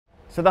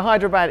So the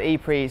Hyderabad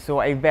E-Prix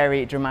saw a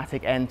very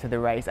dramatic end to the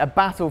race, a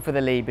battle for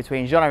the lead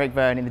between Jean-Éric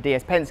Vergne in the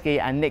DS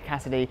Penske and Nick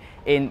Cassidy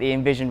in the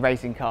Envision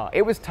racing car.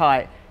 It was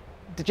tight.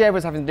 Jev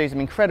was having to do some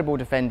incredible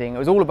defending. It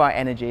was all about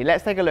energy.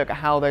 Let's take a look at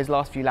how those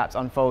last few laps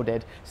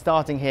unfolded,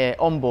 starting here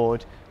on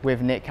board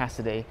with Nick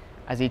Cassidy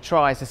as he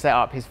tries to set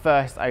up his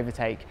first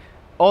overtake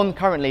on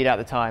current leader at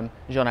the time,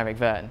 Jean-Éric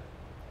Vergne.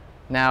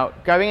 Now,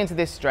 going into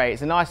this straight,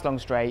 it's a nice long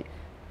straight.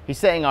 He's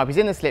setting up, he's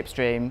in the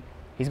slipstream.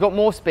 He's got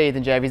more speed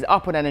than Jev, he's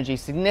up on energy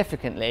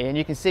significantly, and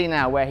you can see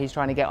now where he's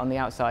trying to get on the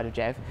outside of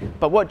Jev.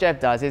 But what Jev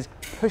does is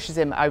pushes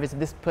him over to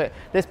this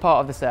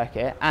part of the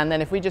circuit, and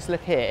then if we just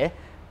look here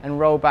and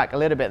roll back a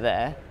little bit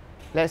there,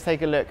 let's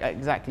take a look at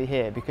exactly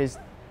here, because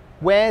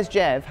where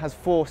Jev has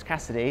forced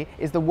Cassidy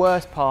is the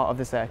worst part of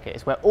the circuit.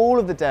 It's where all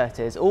of the dirt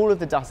is, all of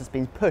the dust has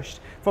been pushed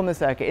from the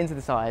circuit into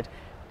the side.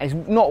 And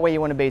it's not where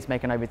you want to be to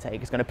make an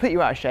overtake. It's going to put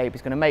you out of shape,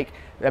 it's going to make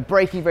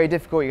braking very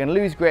difficult, you're going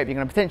to lose grip, you're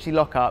going to potentially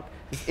lock up.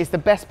 It's the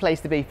best place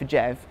to be for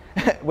Jev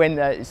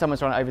when someone's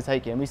trying to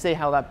overtake you. And we see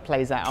how that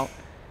plays out,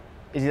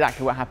 is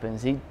exactly what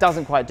happens. He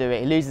doesn't quite do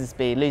it, he loses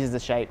speed, loses the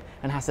shape,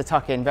 and has to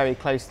tuck in very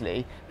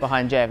closely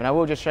behind Jev. And I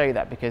will just show you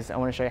that because I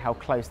want to show you how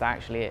close that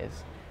actually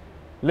is.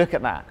 Look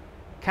at that.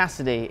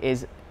 Cassidy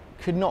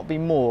could not be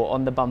more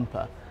on the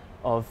bumper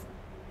of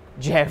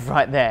Jev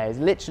right there. He's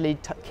literally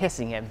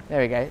kissing him.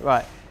 There we go,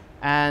 right.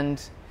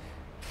 And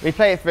we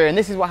play it through, and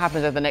this is what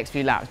happens over the next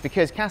few laps,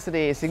 because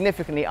Cassidy is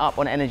significantly up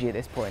on energy at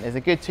this point. There's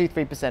a good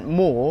 2-3%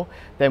 more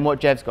than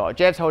what Jev's got.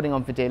 Jev's holding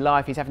on for dear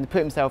life. He's having to put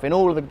himself in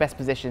all of the best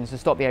positions to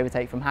stop the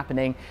overtake from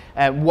happening,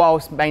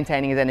 whilst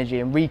maintaining his energy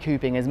and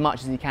recouping as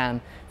much as he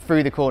can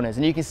through the corners.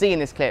 And you can see in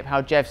this clip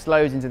how Jev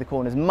slows into the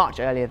corners much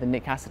earlier than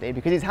Nick Cassidy,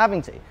 because he's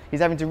having to. He's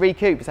having to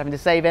recoup, he's having to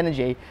save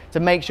energy to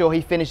make sure he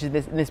finishes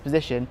in this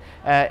position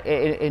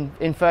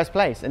in first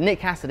place. And Nick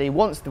Cassidy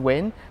wants to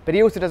win, but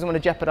he also doesn't want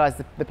to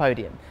jeopardise the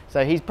podium.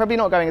 So he's probably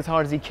not going as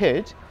hard as he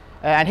could.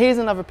 And here's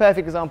another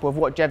perfect example of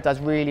what Jev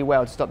does really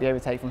well to stop the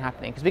overtake from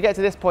happening. Because we get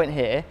to this point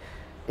here,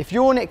 if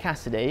you're Nick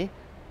Cassidy,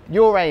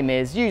 your aim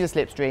is use a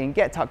slipstream,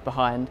 get tucked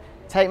behind,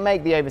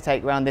 make the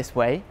overtake round this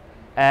way,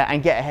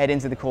 and get ahead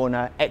into the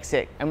corner,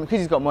 exit, and because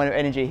he's got more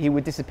energy, he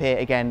would disappear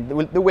again.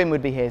 The win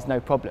would be his, no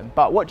problem.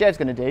 But what Jev's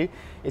going to do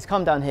is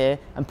come down here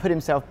and put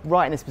himself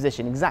right in this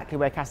position, exactly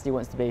where Cassidy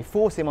wants to be,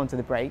 force him onto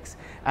the brakes,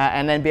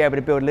 and then be able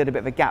to build a little bit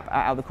of a gap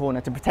out of the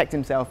corner to protect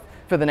himself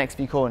for the next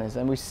few corners.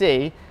 And we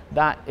see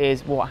that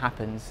is what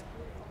happens.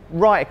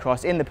 Right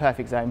across in the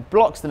perfect zone,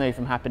 blocks the move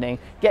from happening,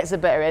 gets a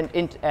better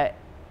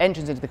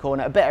entrance into the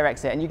corner, a better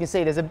exit, and you can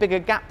see there's a bigger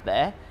gap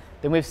there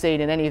than we've seen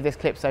in any of this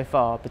clip so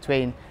far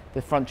between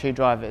the front two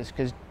drivers,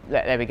 because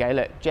there we go,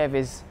 look, Jev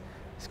is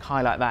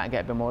highlight that and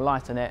get a bit more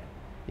light on it.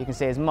 You can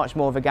see there's much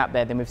more of a gap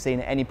there than we've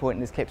seen at any point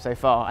in this clip so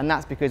far, and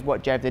that's because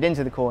what Jev did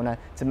into the corner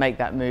to make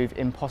that move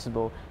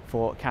impossible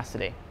for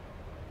Cassidy.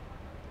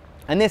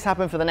 And this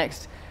happened for the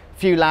next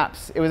few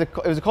laps. It was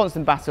a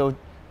constant battle.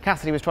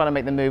 Cassidy was trying to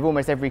make the move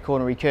almost every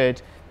corner he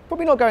could,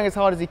 probably not going as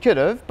hard as he could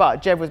have,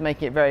 but Jev was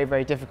making it very,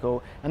 very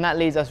difficult, and that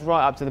leads us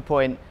right up to the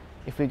point,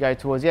 if we go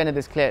towards the end of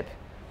this clip,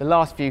 the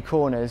last few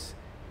corners,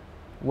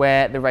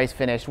 where the race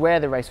finished, where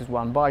the race was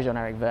won by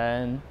Jean-Éric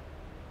Vergne.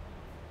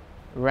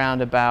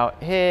 Round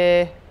about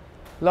here,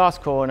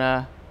 last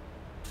corner.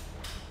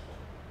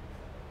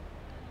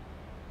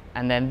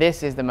 And then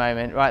this is the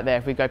moment right there.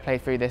 If we go play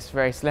through this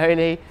very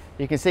slowly,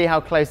 you can see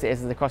how close it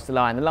is across the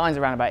line. The line's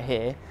around about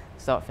here,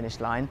 start-finish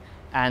line,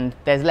 and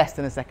there's less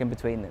than a second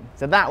between them.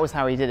 So that was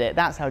how he did it.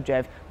 That's how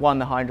Jev won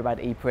the Hyderabad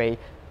E-Prix.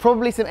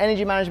 Probably some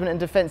energy management and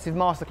defensive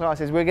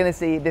masterclasses we're going to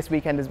see this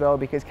weekend as well,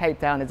 because Cape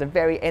Town is a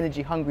very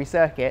energy hungry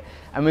circuit,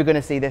 and we're going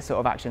to see this sort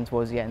of action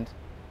towards the end.